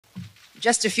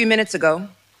Just a few minutes ago,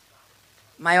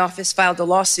 my office filed a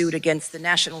lawsuit against the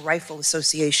National Rifle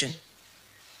Association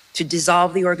to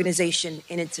dissolve the organization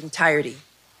in its entirety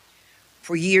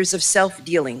for years of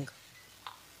self-dealing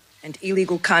and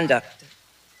illegal conduct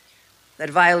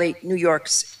that violate New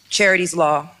York's charities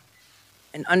law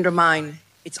and undermine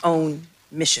its own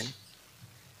mission.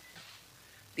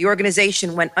 The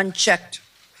organization went unchecked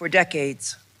for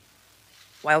decades,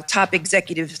 while top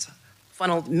executives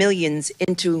funneled millions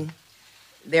into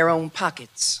their own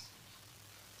pockets.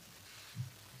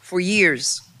 For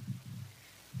years,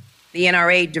 the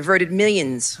NRA diverted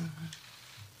millions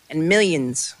and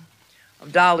millions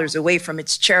of dollars away from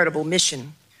its charitable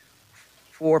mission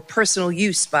for personal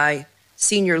use by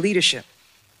senior leadership.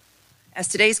 As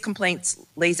today's complaint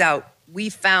lays out, we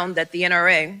found that the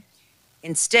NRA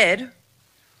instead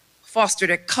fostered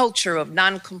a culture of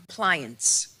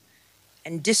non-compliance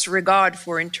and disregard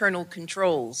for internal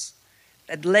controls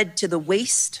that led to the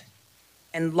waste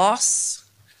and loss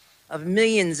of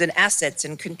millions in assets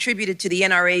and contributed to the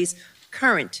NRA's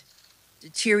current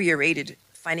deteriorated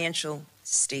financial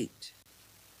state.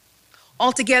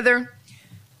 Altogether,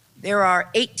 there are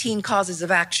 18 causes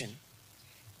of action,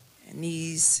 and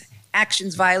these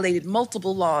actions violated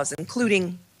multiple laws,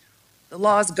 including the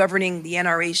laws governing the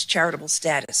NRA's charitable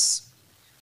status.